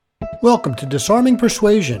Welcome to Disarming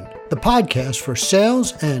Persuasion, the podcast for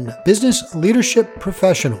sales and business leadership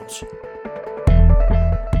professionals.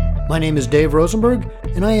 My name is Dave Rosenberg,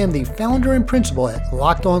 and I am the founder and principal at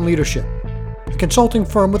Locked On Leadership, a consulting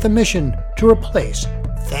firm with a mission to replace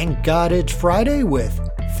 "Thank God It's Friday" with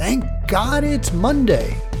 "Thank God It's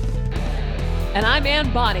Monday." And I'm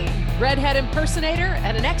Ann Bonny, redhead impersonator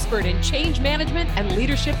and an expert in change management and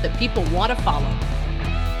leadership that people want to follow.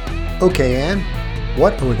 Okay, Ann,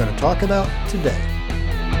 what are we going to talk about today?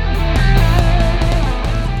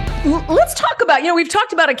 Let's talk about, we've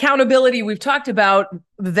talked about accountability. We've talked about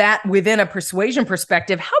that within a persuasion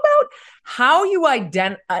perspective. How about how you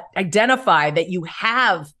identify that you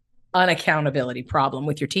have an accountability problem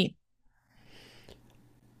with your team?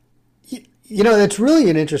 That's really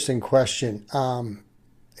an interesting question.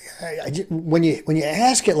 When you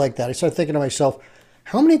ask it like that, I start thinking to myself,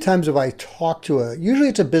 how many times have I talked to usually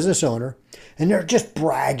it's a business owner, and they're just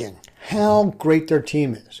bragging how great their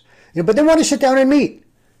team is, but they want to sit down and meet.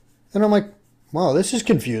 And I'm like, wow, this is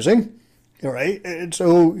confusing. All right. And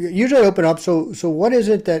so usually I open up. So what is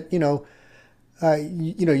it that, you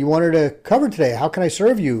wanted to cover today? How can I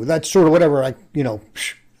serve you? That's sort of whatever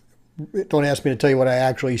don't ask me to tell you what I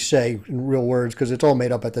actually say in real words, because it's all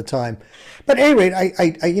made up at the time. But at any rate,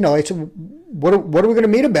 I said, what are we going to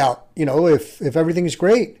meet about? If everything's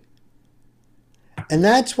great. And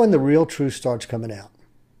that's when the real truth starts coming out.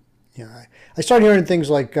 I start hearing things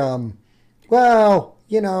like, I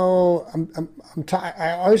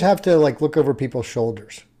always have to look over people's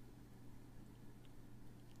shoulders.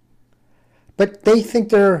 But they think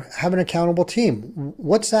they have an accountable team.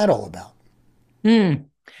 What's that all about?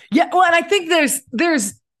 Yeah, well, and I think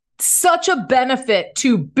there's such a benefit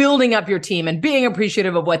to building up your team and being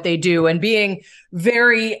appreciative of what they do and being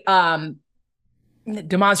very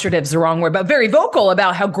demonstrative is the wrong word, but very vocal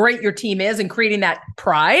about how great your team is and creating that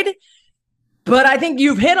pride. But I think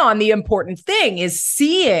you've hit on the important thing is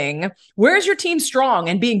seeing where's your team strong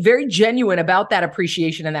and being very genuine about that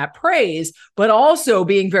appreciation and that praise, but also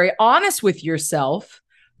being very honest with yourself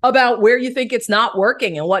about where you think it's not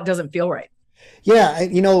working and what doesn't feel right. Yeah,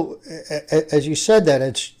 as you said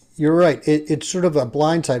that, you're right. It's sort of a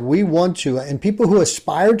blind side. We want to, and people who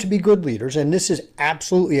aspire to be good leaders, and this is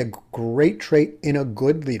absolutely a great trait in a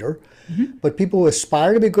good leader, but people who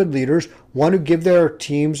aspire to be good leaders want to give their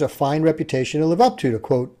teams a fine reputation to live up to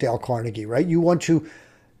quote Dale Carnegie, right? You want to,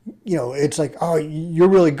 it's like, oh, you're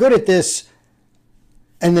really good at this,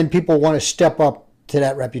 and then people want to step up to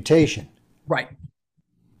that reputation. Right.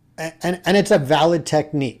 And it's a valid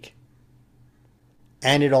technique.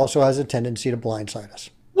 And it also has a tendency to blindside us.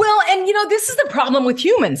 Well, and this is the problem with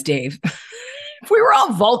humans, Dave. If we were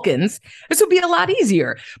all Vulcans, this would be a lot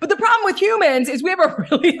easier. But the problem with humans is we have a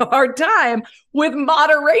really hard time with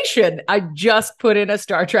moderation. I just put in a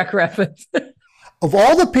Star Trek reference. Of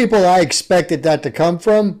all the people I expected that to come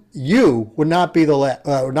from, you would not be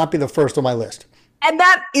the first on my list. And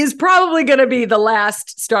that is probably going to be the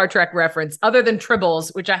last Star Trek reference, other than Tribbles,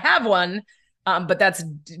 which I have one, but that's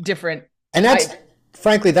different. And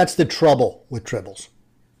frankly, that's the trouble with Tribbles.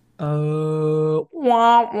 Wah,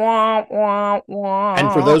 wah, wah, wah.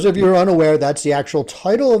 And for those of you who are unaware, that's the actual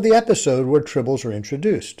title of the episode where Tribbles are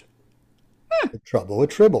introduced. The trouble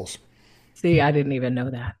with Tribbles. See, I didn't even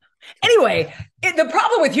know that. Anyway, the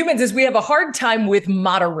problem with humans is we have a hard time with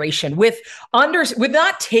moderation, with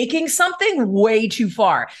not taking something way too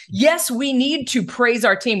far. Yes, we need to praise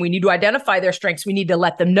our team. We need to identify their strengths. We need to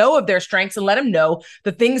let them know of their strengths and let them know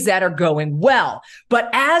the things that are going well.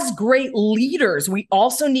 But as great leaders, we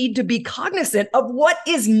also need to be cognizant of what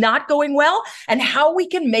is not going well and how we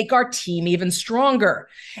can make our team even stronger.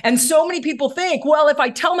 And so many people think, well, if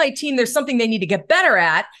I tell my team there's something they need to get better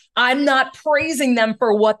at, I'm not praising them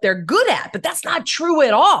for what they're good at, but that's not true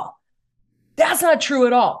at all. That's not true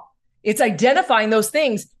at all. It's identifying those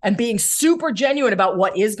things and being super genuine about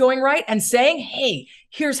what is going right and saying, hey,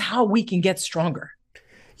 here's how we can get stronger.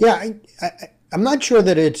 Yeah, I'm not sure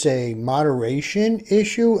that it's a moderation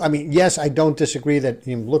issue. I mean, yes, I don't disagree that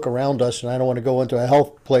you look around us, and I don't want to go into a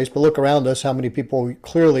health place, but look around us, how many people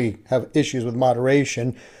clearly have issues with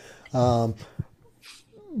moderation. Nachos.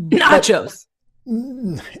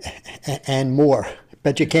 And more.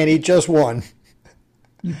 Bet you can't eat just one.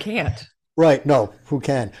 You can't. Right. No, who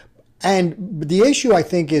can? And the issue, I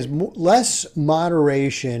think, is less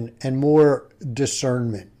moderation and more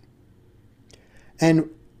discernment. And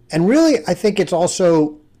really, I think it's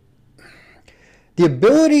also the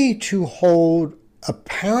ability to hold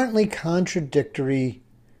apparently contradictory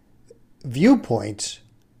viewpoints.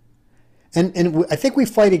 And I think we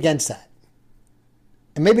fight against that.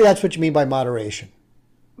 And maybe that's what you mean by moderation.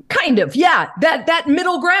 Kind of, yeah. That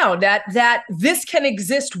middle ground, that this can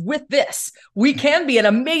exist with this. We can be an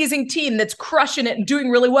amazing team that's crushing it and doing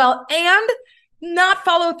really well, and not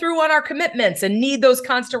follow through on our commitments and need those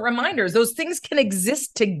constant reminders. Those things can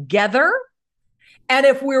exist together. And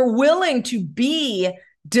if we're willing to be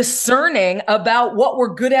discerning about what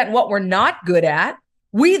we're good at and what we're not good at,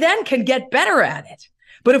 we then can get better at it.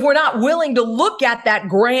 But if we're not willing to look at that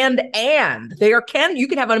grand and, you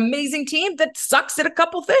can have an amazing team that sucks at a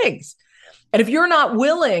couple things. And if you're not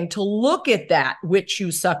willing to look at that which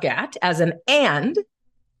you suck at as an and,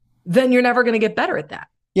 then you're never going to get better at that.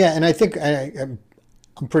 Yeah, and I think I'm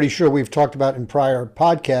pretty sure we've talked about in prior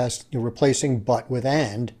podcasts, replacing but with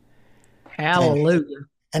and. Hallelujah.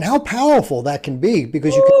 And how powerful that can be,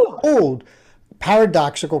 because you can hold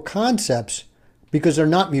paradoxical concepts because they're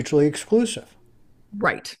not mutually exclusive.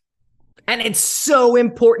 Right. And it's so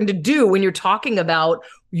important to do when you're talking about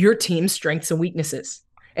your team's strengths and weaknesses,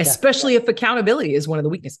 especially if accountability is one of the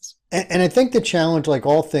weaknesses. And I think the challenge, like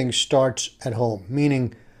all things, starts at home,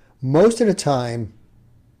 meaning most of the time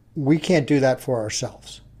we can't do that for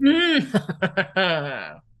ourselves.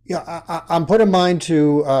 I'm putting mine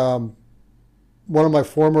to one of my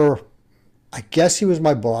former, I guess he was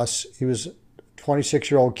my boss. He was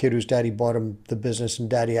 26-year-old kid whose daddy bought him the business, and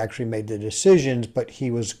daddy actually made the decisions, but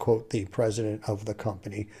he was, quote, the president of the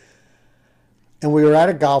company. And we were at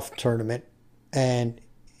a golf tournament, and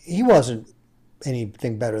he wasn't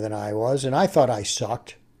anything better than I was, and I thought I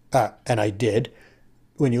sucked, and I did.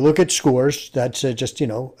 When you look at scores, that's just,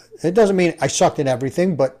 it doesn't mean I sucked in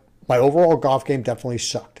everything, but my overall golf game definitely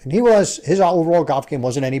sucked. And his overall golf game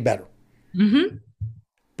wasn't any better. Mm-hmm.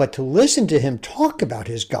 But to listen to him talk about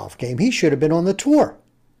his golf game, he should have been on the tour.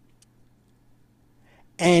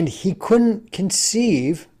 And he couldn't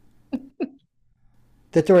conceive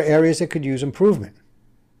that there are areas that could use improvement.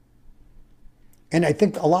 And I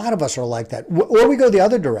think a lot of us are like that. Or we go the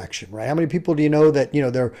other direction, right? How many people do you know that,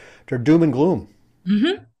 they're doom and gloom?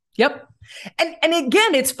 Mm-hmm. Yep. And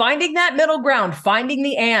again, it's finding that middle ground, finding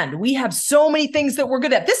the and. We have so many things that we're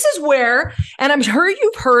good at. This is where, and I'm sure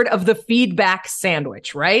you've heard of the feedback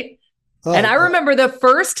sandwich, right? And I remember the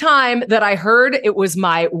first time that I heard, it was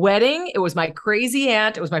my wedding. It was my crazy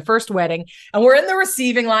aunt. It was my first wedding. And we're in the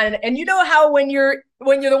receiving line. And you know how when you're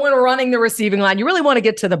the one running the receiving line, you really want to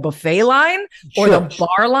get to the buffet line or the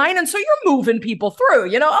bar line. And so you're moving people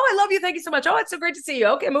through, oh, I love you. Thank you so much. Oh, it's so great to see you.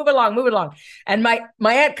 Okay, move it along. And my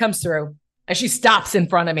aunt comes through. And she stops in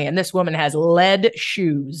front of me, and this woman has lead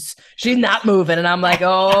shoes. She's not moving. And I'm like,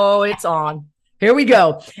 oh, it's on. Here we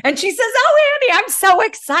go. And she says, oh, Annie, I'm so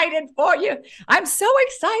excited for you. I'm so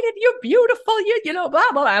excited. You're beautiful.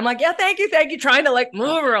 Blah, blah. I'm like, yeah, thank you. Trying to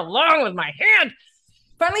move her along with my hand.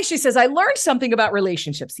 Finally, she says, I learned something about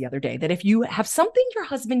relationships the other day, that if you have something your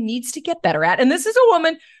husband needs to get better at, and this is a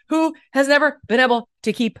woman who has never been able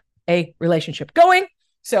to keep a relationship going.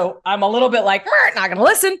 So I'm a little bit like, not going to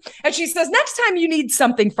listen. And she says, next time you need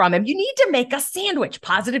something from him, you need to make a sandwich,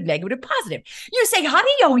 positive, negative, positive. You say,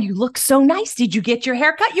 honey, oh, you look so nice. Did you get your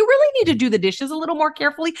hair cut? You really need to do the dishes a little more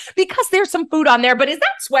carefully because there's some food on there. But is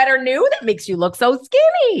that sweater new? That makes you look so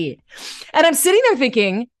skinny. And I'm sitting there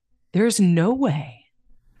thinking, there's no way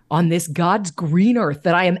on this God's green earth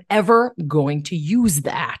that I am ever going to use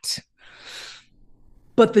that.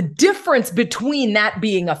 But the difference between that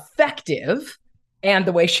being effective and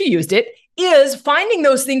the way she used it is finding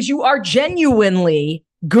those things you are genuinely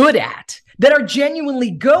good at, that are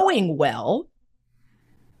genuinely going well,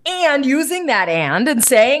 and using that and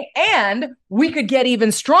saying, and we could get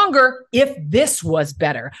even stronger if this was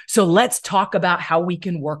better. So let's talk about how we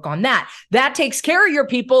can work on that. That takes care of your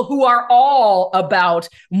people who are all about,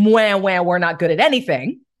 we're not good at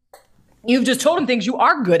anything. You've just told them things you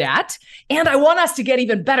are good at, and I want us to get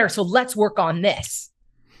even better. So let's work on this.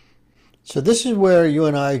 So this is where you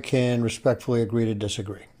and I can respectfully agree to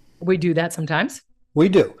disagree. We do that sometimes. We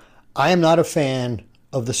do. I am not a fan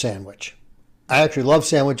of the sandwich. I actually love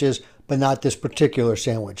sandwiches, but not this particular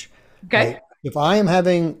sandwich. Okay. Right? If I am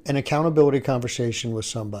having an accountability conversation with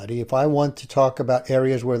somebody, if I want to talk about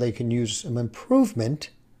areas where they can use some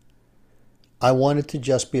improvement, I want it to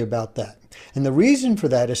just be about that. And the reason for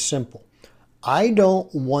that is simple. I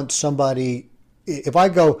don't want somebody, if I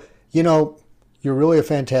go, you're really a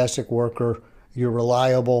fantastic worker, you're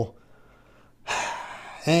reliable,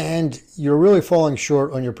 and you're really falling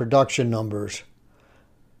short on your production numbers,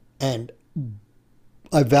 and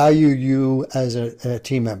I value you as a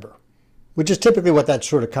team member, which is typically what that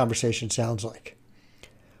sort of conversation sounds like.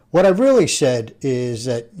 What I've really said is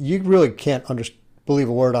that you really can't believe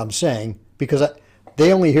a word I'm saying, because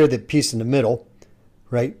they only hear the piece in the middle,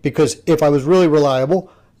 right? Because if I was really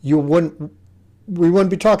reliable, you wouldn't we wouldn't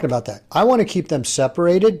be talking about that. I want to keep them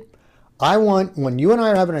separated. I want, when you and I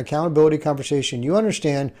are having an accountability conversation, you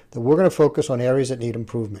understand that we're going to focus on areas that need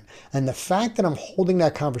improvement. And the fact that I'm holding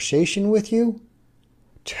that conversation with you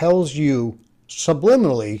tells you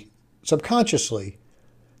subliminally, subconsciously,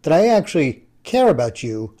 that I actually care about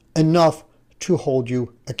you enough to hold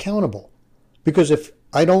you accountable. Because if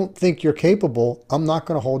I don't think you're capable, I'm not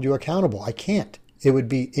going to hold you accountable. I can't. It would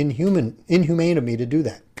be inhumane of me to do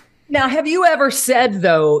that. Now, have you ever said,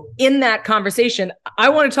 though, in that conversation, I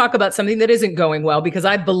want to talk about something that isn't going well because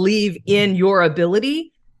I believe in your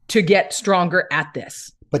ability to get stronger at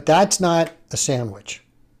this? But that's not a sandwich.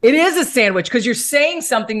 It is a sandwich because you're saying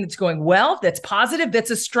something that's going well, that's positive, that's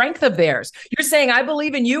a strength of theirs. You're saying, I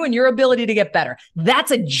believe in you and your ability to get better. That's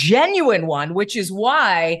a genuine one, which is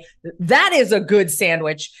why that is a good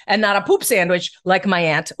sandwich and not a poop sandwich like my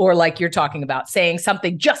aunt or like you're talking about, saying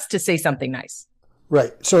something just to say something nice.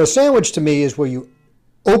 Right. So a sandwich to me is where you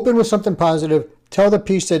open with something positive, tell the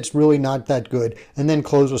piece that's really not that good, and then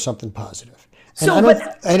close with something positive. And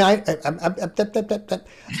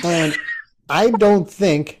I don't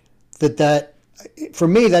think that for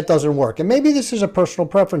me, that doesn't work. And maybe this is a personal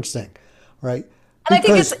preference thing, right? And I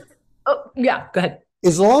think it's, yeah, go ahead.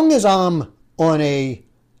 As long as I'm on a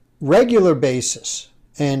regular basis,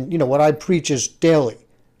 and what I preach is daily,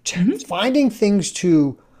 finding things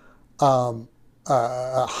to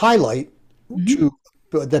highlight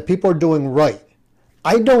that people are doing right.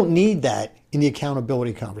 I don't need that in the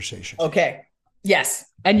accountability conversation. Okay. Yes.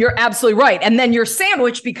 And you're absolutely right. And then your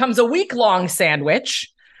sandwich becomes a week-long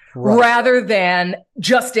sandwich rather than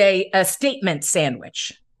just a statement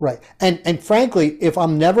sandwich. Right. And frankly, if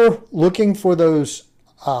I'm never looking for those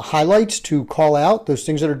highlights to call out, those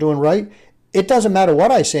things that are doing right, it doesn't matter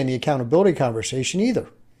what I say in the accountability conversation either.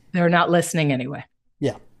 They're not listening anyway.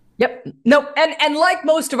 Yeah. Yep. No. And like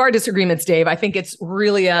most of our disagreements, Dave, I think it's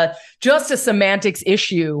really just a semantics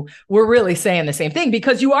issue. We're really saying the same thing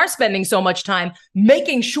because you are spending so much time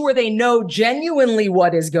making sure they know genuinely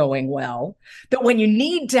what is going well, that when you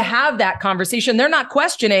need to have that conversation, they're not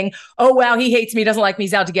questioning, oh, wow, he hates me, doesn't like me,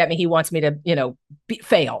 he's out to get me, he wants me to,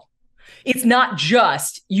 fail. It's not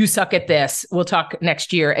just you suck at this. We'll talk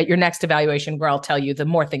next year at your next evaluation where I'll tell you the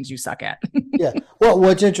more things you suck at. Yeah. Well,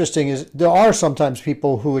 what's interesting is there are sometimes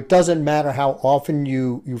people who it doesn't matter how often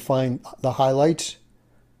you find the highlights,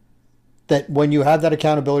 that when you have that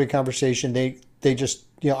accountability conversation, they just,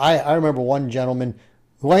 I remember one gentleman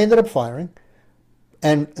who I ended up firing,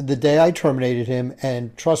 and the day I terminated him,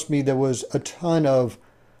 and trust me, there was a ton of,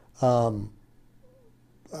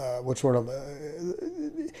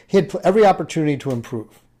 he had every opportunity to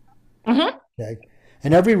improve. Mm-hmm. Okay.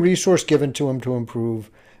 And every resource given to him to improve,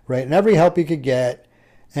 right? And every help he could get.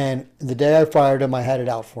 And the day I fired him, I had it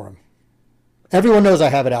out for him. Everyone knows I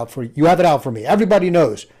have it out for you. You have it out for me. Everybody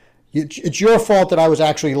knows. It's your fault that I was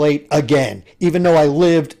actually late again, even though I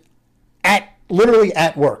lived literally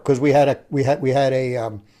at work, because we had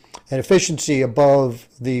an efficiency above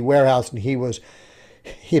the warehouse, and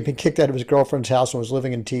he had been kicked out of his girlfriend's house and was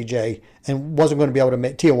living in TJ and wasn't going to be able to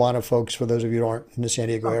make Tijuana, folks, for those of you who aren't in the San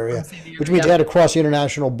Diego area, which means he had to cross the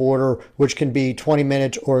international border, which can be 20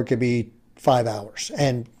 minutes or it could be 5 hours.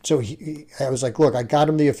 And so I was like, look, I got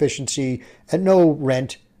him the efficiency at no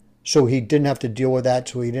rent, so he didn't have to deal with that,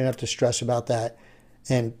 so he didn't have to stress about that.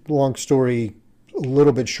 And long story, a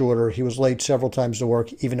little bit shorter, he was late several times to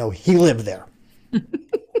work, even though he lived there.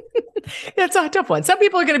 It's a tough one. Some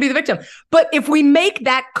people are going to be the victim. But if we make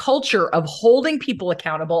that culture of holding people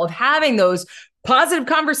accountable, of having those positive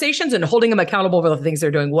conversations and holding them accountable for the things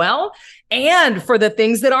they're doing well and for the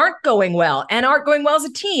things that aren't going well and aren't going well as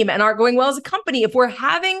a team and aren't going well as a company, if we're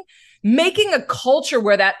making a culture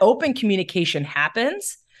where that open communication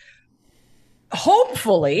happens,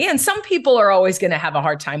 hopefully, and some people are always going to have a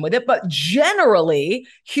hard time with it, but generally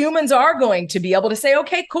humans are going to be able to say,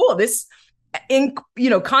 okay, cool, this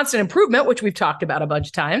constant improvement, which we've talked about a bunch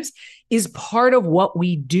of times, is part of what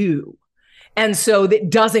we do. And so that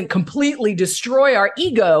doesn't completely destroy our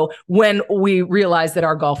ego when we realize that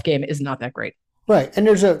our golf game is not that great. Right. And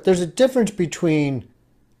there's a difference between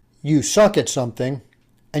you suck at something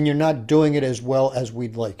and you're not doing it as well as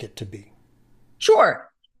we'd like it to be. Sure.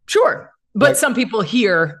 But some people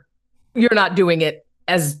hear you're not doing it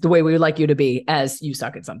as the way we would like you to be, as you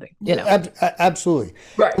suck at something, Absolutely.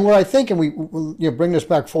 Right. And what I think, and we bring this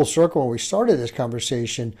back full circle when we started this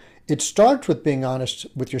conversation, it starts with being honest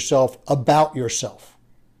with yourself about yourself.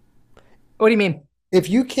 What do you mean? If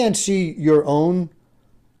you can't see your own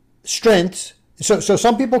strengths, so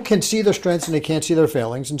some people can see their strengths and they can't see their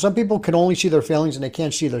failings, and some people can only see their failings and they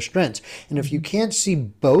can't see their strengths. And if you can't see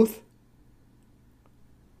both,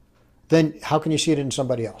 then how can you see it in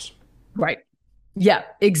somebody else? Right. Yeah,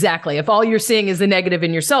 exactly. If all you're seeing is the negative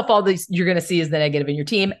in yourself, all these you're going to see is the negative in your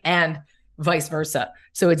team and vice versa.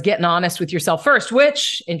 So it's getting honest with yourself first,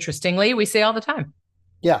 which interestingly, we say all the time.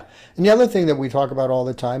 Yeah. And the other thing that we talk about all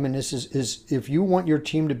the time, and this is if you want your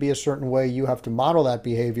team to be a certain way, you have to model that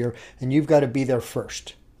behavior and you've got to be there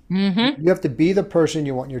first. Mm-hmm. You have to be the person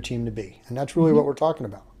you want your team to be. And that's really what we're talking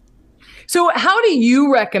about. So how do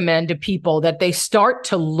you recommend to people that they start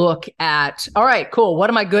to look at, all right, cool, what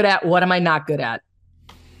am I good at? What am I not good at?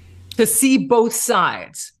 To see both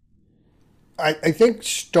sides. I think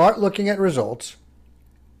start looking at results,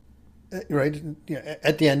 right?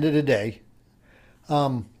 At the end of the day.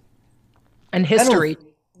 And history.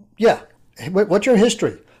 Yeah. What's your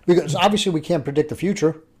history? Because obviously we can't predict the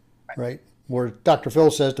future, right? Where Dr.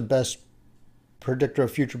 Phil says the best predictor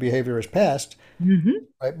of future behavior is past,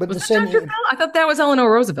 right? But Was the that same, Dr. Phil? I thought that was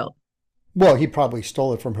Eleanor Roosevelt. well, he probably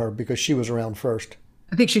stole it from her because she was around first.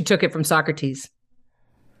 I think she took it from Socrates.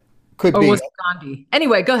 Could Or be. was it Gandhi?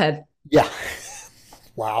 Anyway, go ahead. Yeah.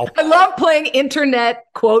 Wow. I love playing internet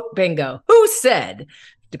quote bingo. Who said?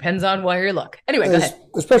 Depends on where you look. Anyway, go ahead.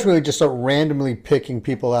 Especially when you just start randomly picking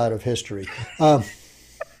people out of history.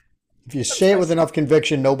 If you say it with enough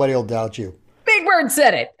conviction, nobody will doubt you. Big Bird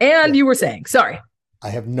said it. And you were saying, sorry. I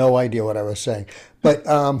have no idea what I was saying. But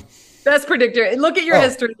Best predictor. Look at your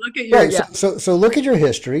history. Look at your right. So look at your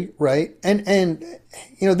history, right? And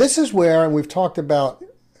this is where, and we've talked about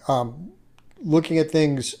looking at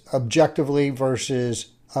things objectively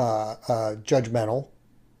versus judgmental,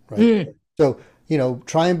 right? So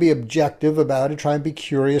try and be objective about it, try and be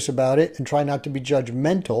curious about it, and try not to be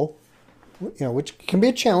judgmental, which can be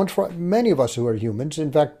a challenge for many of us who are humans.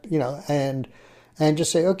 In fact, and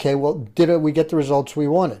just say, okay, well, did we get the results we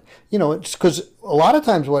wanted? It's because a lot of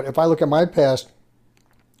times if I look at my past,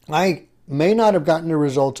 I may not have gotten the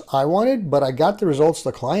results I wanted, but I got the results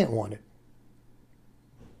the client wanted.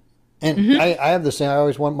 And I have the same, I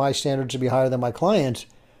always want my standards to be higher than my clients.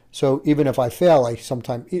 So even if I fail,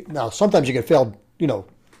 sometimes you can fail,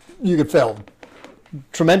 you could fail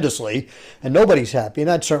tremendously and nobody's happy. And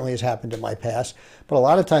that certainly has happened in my past. But a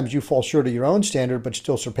lot of times you fall short of your own standard, but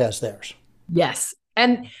still surpass theirs. Yes.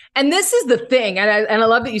 And this is the thing. And I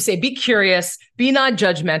love that you say, be curious, be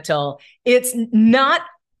non-judgmental. It's not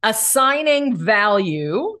assigning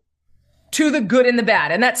value to the good and the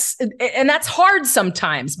bad. And that's hard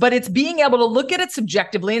sometimes, but it's being able to look at it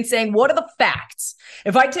subjectively and saying, what are the facts?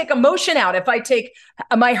 If I take emotion out, if I take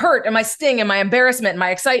my hurt and my sting and my embarrassment and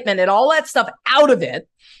my excitement and all that stuff out of it,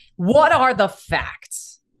 what are the facts?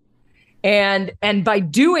 And by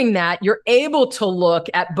doing that, you're able to look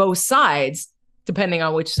at both sides, depending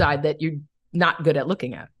on which side that you're not good at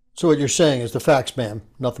looking at. So what you're saying is the facts, ma'am.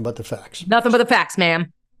 Nothing but the facts. Nothing but the facts,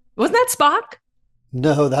 ma'am. Wasn't that Spock?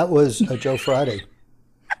 No, that was Joe Friday.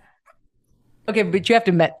 Okay, but you have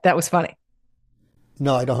to admit, that was funny.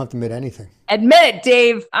 No, I don't have to admit anything. Admit it,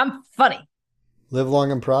 Dave. I'm funny. Live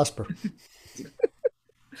long and prosper.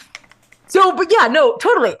 So, but yeah, no,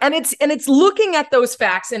 totally. And it's looking at those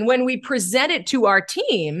facts. And when we present it to our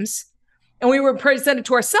teams and we were presented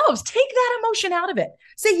to ourselves, take that emotion out of it.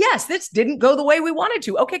 Say, yes, this didn't go the way we wanted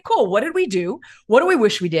to. Okay, cool. What did we do? What do we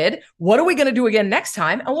wish we did? What are we going to do again next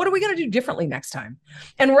time? And what are we going to do differently next time?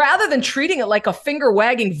 And rather than treating it like a finger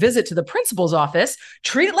wagging visit to the principal's office,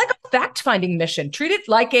 treat it like a fact finding mission. Treat it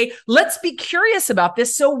like let's be curious about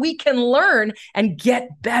this so we can learn and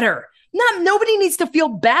get better. Nobody needs to feel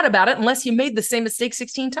bad about it unless you made the same mistake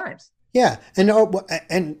 16 times. Yeah. And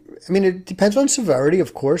I mean, it depends on severity,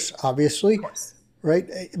 of course, obviously. Of course. Right.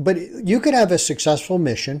 But you could have a successful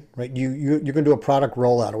mission, right? You're going to do a product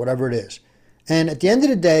rollout or whatever it is. And at the end of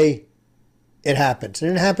the day, it happens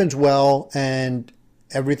and it happens well and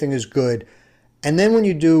everything is good. And then when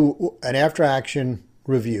you do an after action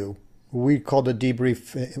review, we call it a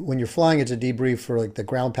debrief. When you're flying, it's a debrief. For like the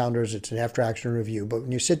ground pounders, it's an after action review. But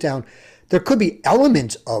when you sit down, there could be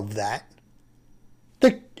elements of that.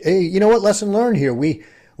 Hey, you know what? Lesson learned here. We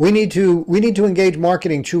need to engage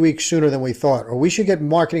marketing 2 weeks sooner than we thought, or we should get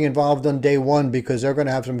marketing involved on day one because they're going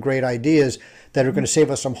to have some great ideas that are going to save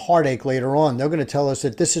us some heartache later on. They're going to tell us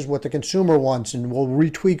that this is what the consumer wants, and we'll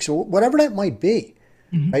retweak, so whatever that might be,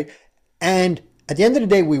 right? And at the end of the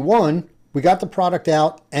day, we won. We got the product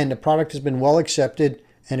out, and the product has been well accepted,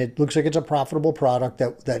 and it looks like it's a profitable product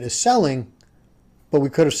that is selling. But we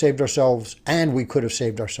could have saved ourselves,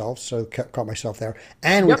 so caught myself there.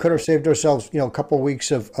 And we could have saved ourselves, a couple of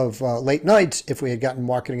weeks of late nights if we had gotten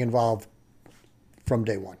marketing involved from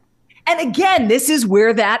day one. And again, this is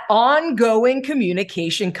where that ongoing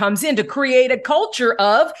communication comes in to create a culture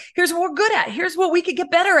of here's what we're good at, here's what we could get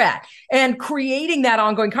better at, and creating that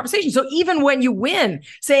ongoing conversation. So even when you win,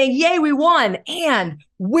 saying, yay, we won, and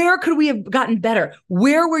where could we have gotten better?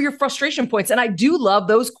 Where were your frustration points? And I do love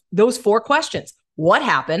those 4 questions. What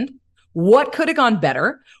happened? What could have gone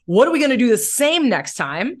better? What are we going to do the same next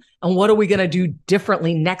time? And what are we going to do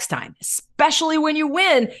differently next time? Especially when you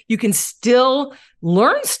win, you can still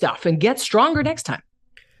learn stuff and get stronger next time.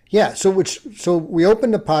 Yeah. So we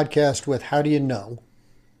opened the podcast with how do you know?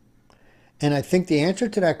 And I think the answer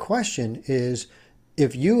to that question is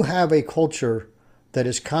if you have a culture that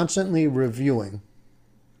is constantly reviewing,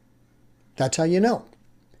 that's how you know.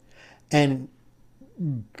 And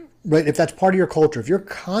right, if that's part of your culture, if you're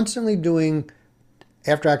constantly doing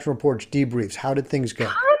after action reports, debriefs, how did things go?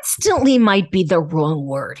 Constantly might be the wrong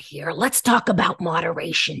word here. Let's talk about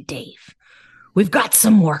moderation, Dave. We've got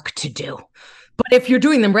some work to do. But if you're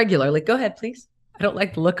doing them regularly, go ahead, please. I don't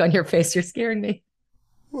like the look on your face. You're scaring me.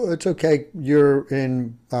 Well, it's okay. You're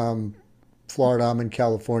in Florida. I'm in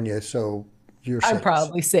California, so you're safe. I'm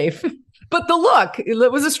probably safe. But the look,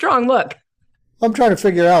 it was a strong look. I'm trying to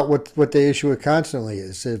figure out what the issue with constantly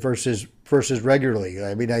is versus regularly.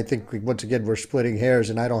 I mean, I think once again we're splitting hairs,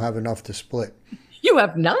 and I don't have enough to split. You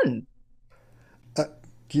have none.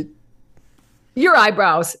 Your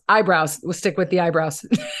eyebrows. We'll stick with the eyebrows.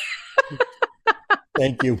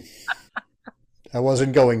 Thank you. I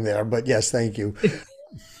wasn't going there, but yes, thank you.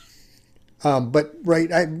 But right,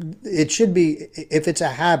 it should be if it's a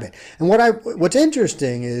habit. And what's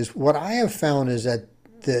interesting is what I have found is that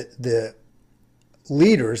the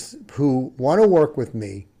leaders who want to work with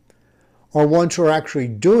me are ones who are actually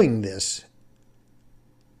doing this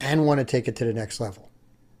and want to take it to the next level.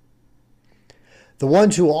 The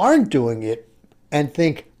ones who aren't doing it and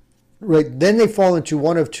think, right, then they fall into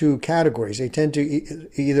one of 2 categories. They tend to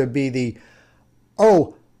either be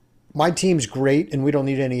oh, my team's great and we don't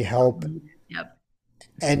need any help. Yep.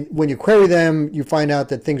 And when you query them, you find out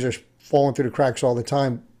that things are falling through the cracks all the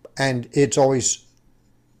time, and it's always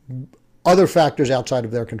other factors outside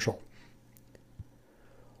of their control.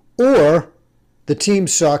 Or the team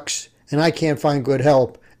sucks and I can't find good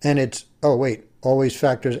help, and it's, oh, wait, always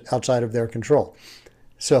factors outside of their control.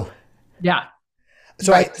 So, yeah.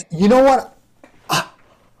 So right. You know what?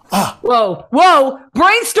 Whoa,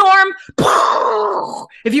 brainstorm.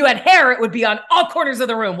 If you had hair, it would be on all corners of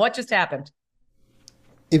the room. What just happened?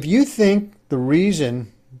 If you think the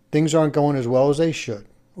reason things aren't going as well as they should,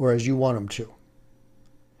 or as you want them to,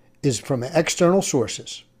 is from external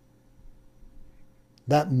sources,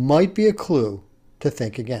 that might be a clue to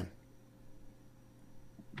think again.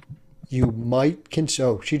 You might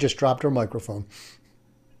she just dropped her microphone.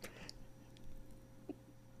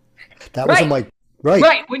 That was a mic.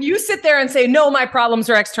 Right. When you sit there and say, no, my problems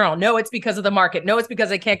are external. No, it's because of the market. No, it's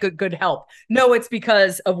because I can't get good help. No, it's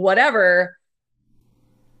because of whatever.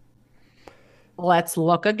 Let's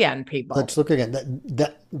look again, people. Let's look again.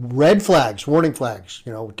 That red flags, warning flags,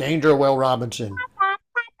 danger, Will Robinson.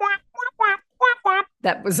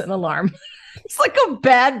 That was an alarm. It's like a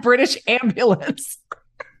bad British ambulance.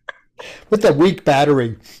 With that weak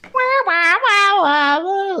battery.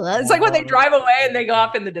 It's like when they drive away and they go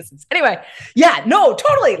off in the distance. Anyway, yeah, no,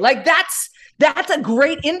 totally. Like that's a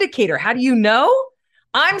great indicator. How do you know?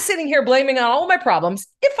 I'm sitting here blaming on all of my problems,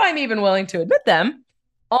 if I'm even willing to admit them,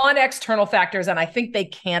 on external factors, and I think they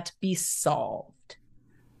can't be solved.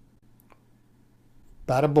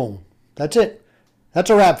 Bada boom. That's it. That's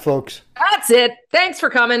a wrap, folks. That's it. Thanks for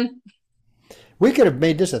coming. We could have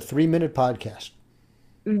made this a 3-minute podcast.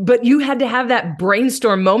 But you had to have that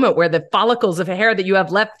brainstorm moment where the follicles of hair that you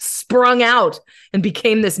have left sprung out and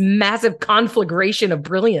became this massive conflagration of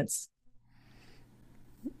brilliance.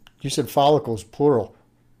 You said follicles, plural.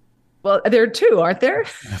 Well, there are 2, aren't there?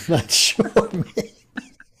 I'm not sure.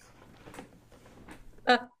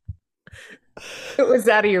 It was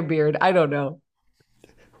out of your beard. I don't know.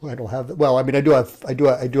 I don't have. Well, I mean, I do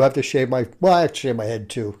have to shave my. Well, I have to shave my head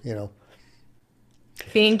too.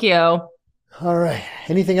 Thank you. All right.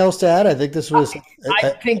 Anything else to add? I think this was. I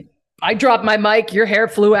think I dropped my mic. Your hair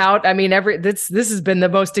flew out. I mean, this has been the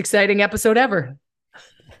most exciting episode ever.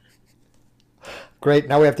 Great.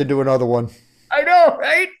 Now we have to do another one. I know,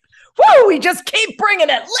 right? Woo! We just keep bringing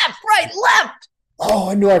it left, right, left. Oh,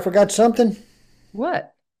 I knew I forgot something.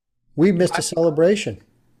 What? We missed a celebration.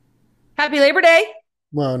 Happy Labor Day.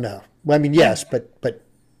 Well, no. Well, I mean, yes, but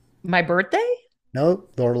my birthday? No,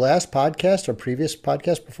 our last podcast, our previous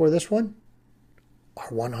podcast before this one, our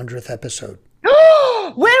 100th episode.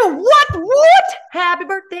 What? Happy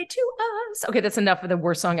birthday to us. Okay, that's enough of the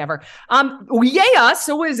worst song ever. Yay us.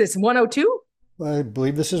 So what is this, 102? I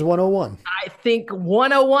believe this is 101. I think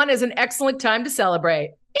 101 is an excellent time to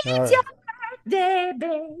celebrate. It's your birthday,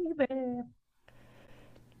 baby.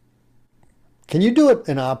 Can you do it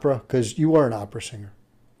in opera? Because you are an opera singer.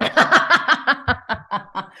 Happy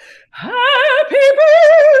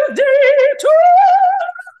birthday to you.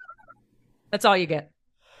 That's all you get.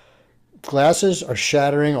 Glasses are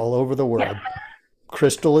shattering all over the world.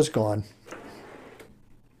 Crystal is gone.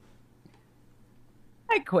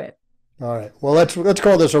 I quit. All right. Well, let's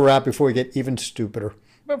call this a wrap before we get even stupider.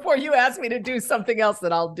 Before you ask me to do something else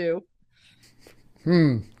that I'll do.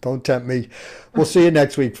 Don't tempt me. We'll see you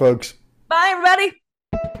next week, folks. Bye, everybody.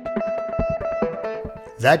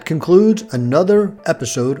 That concludes another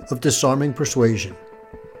episode of Disarming Persuasion.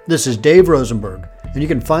 This is Dave Rosenberg, and you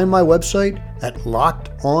can find my website at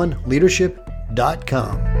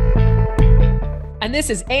lockedonleadership.com. And this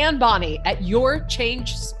is Ann Bonny at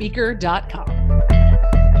yourchangespeaker.com.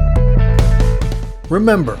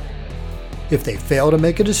 Remember, if they fail to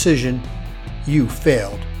make a decision, you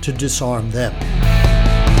failed to disarm them.